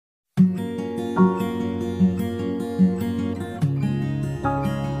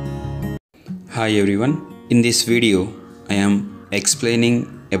Hi everyone, in this video I am explaining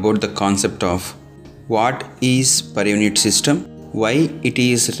about the concept of what is per unit system, why it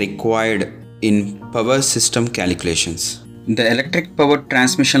is required in power system calculations. The electric power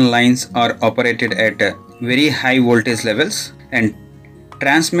transmission lines are operated at very high voltage levels and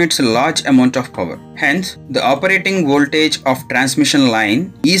transmits a large amount of power. Hence, the operating voltage of transmission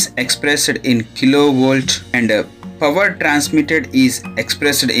line is expressed in kilovolt and power transmitted is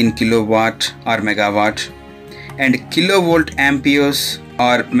expressed in kilowatt or megawatt and kilovolt amperes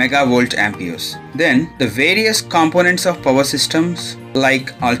or megavolt amperes. Then the various components of power systems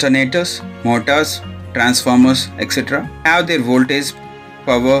like alternators, motors, transformers, etc. have their voltage,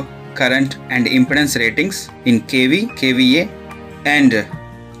 power, current and impedance ratings in kV, kVA and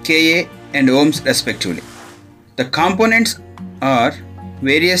Ka and ohms respectively. The components or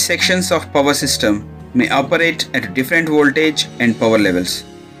various sections of power system may operate at different voltage and power levels.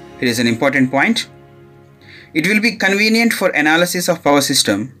 It is an important point. It will be convenient for analysis of power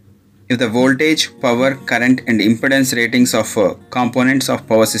system if the voltage, power, current and impedance ratings of components of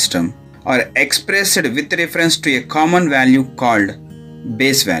power system are expressed with reference to a common value called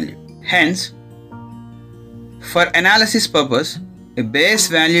base value. Hence, for analysis purpose, a base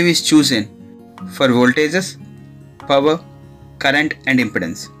value is chosen for voltages, power, current and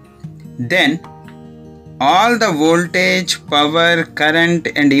impedance. Then all the voltage, power, current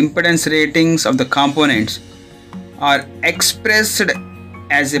and impedance ratings of the components are expressed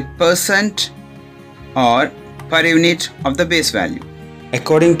as a percent or per unit of the base value.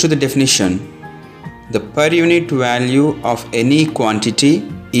 According to the definition, the per unit value of any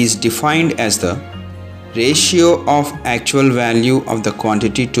quantity is defined as the ratio of actual value of the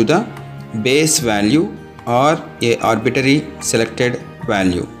quantity to the base value or a arbitrary selected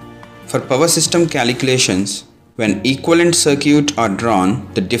value. For power system calculations, when equivalent circuits are drawn,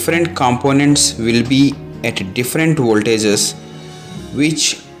 the different components will be at different voltages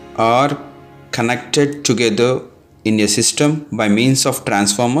which are connected together in a system by means of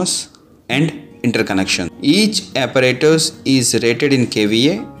transformers and interconnection. Each apparatus is rated in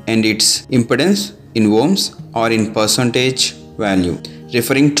kVA and its impedance in ohms or in percentage value,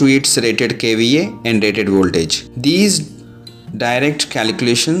 referring to its rated kVA and rated voltage. These direct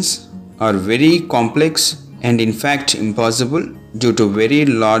calculations are very complex and in fact impossible due to very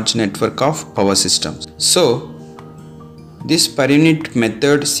large network of power systems. So, this per unit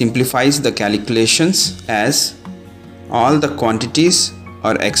method simplifies the calculations as all the quantities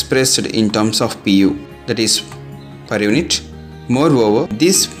are expressed in terms of PU, that is per unit. Moreover,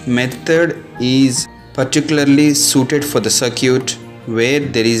 this method is particularly suited for the circuit where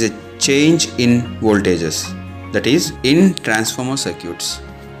there is a change in voltages, that is in transformer circuits.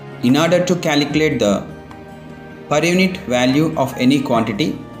 In order to calculate the per unit value of any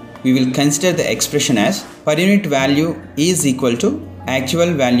quantity, we will consider the expression as per unit value is equal to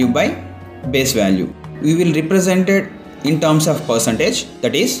actual value by base value. We will represent it in terms of percentage,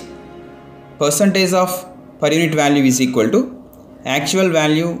 that is percentage of per unit value is equal to actual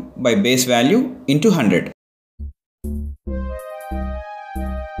value by base value into 100.